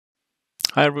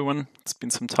Hi everyone, it's been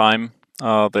some time.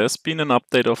 There's been an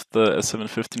update of the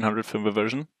S7-1500 firmware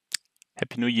version.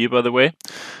 Happy New Year, by the way.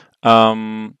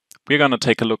 We're gonna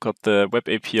take a look at the Web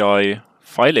API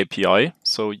file API.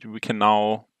 So we can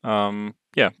now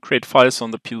create files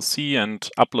on the PLC and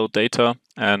upload data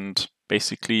and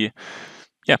basically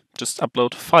just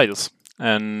upload files.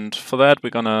 And for that, we're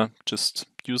gonna just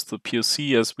use the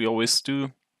PLC as we always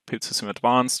do, PLC Sim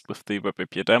Advanced with the Web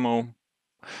API demo,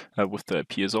 with the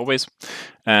IP as always.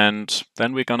 And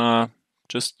then we're gonna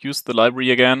just use the library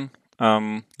again,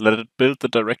 let it build the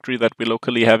directory that we're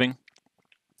locally having.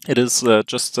 It is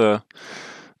just the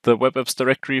web apps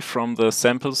directory from the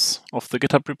samples of the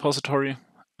GitHub repository.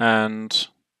 And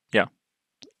yeah,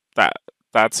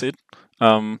 that's it.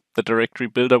 The directory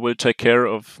builder will take care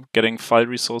of getting file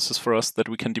resources for us that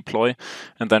we can deploy.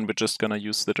 And then we're just gonna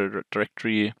use the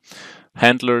directory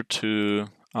handler to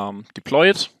deploy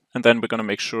it. And then we're going to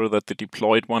make sure that the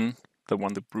deployed one, the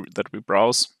one that we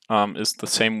browse, is the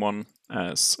same one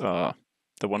as the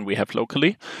one we have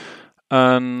locally.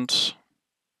 And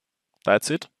that's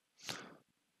it.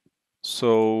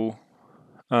 So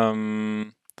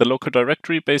the local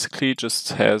directory basically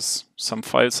just has some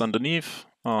files underneath.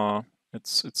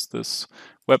 It's this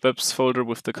web apps folder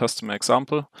with the customer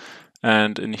example.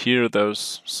 And in here,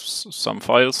 there's some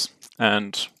files.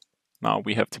 And now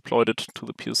we have deployed it to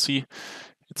the PLC.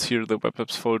 It's here, the web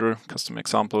apps folder, custom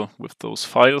example with those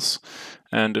files.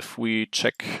 And if we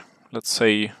check, let's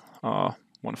say,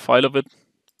 one file of it,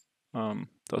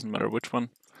 doesn't matter which one,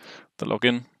 the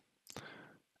login,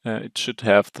 it should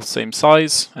have the same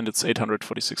size, and it's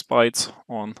 846 bytes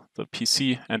on the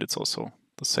PC, and it's also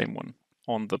the same one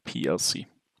on the PLC.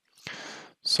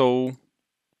 So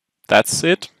that's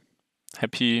it.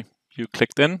 Happy you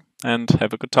clicked in, and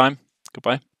have a good time.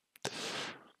 Goodbye.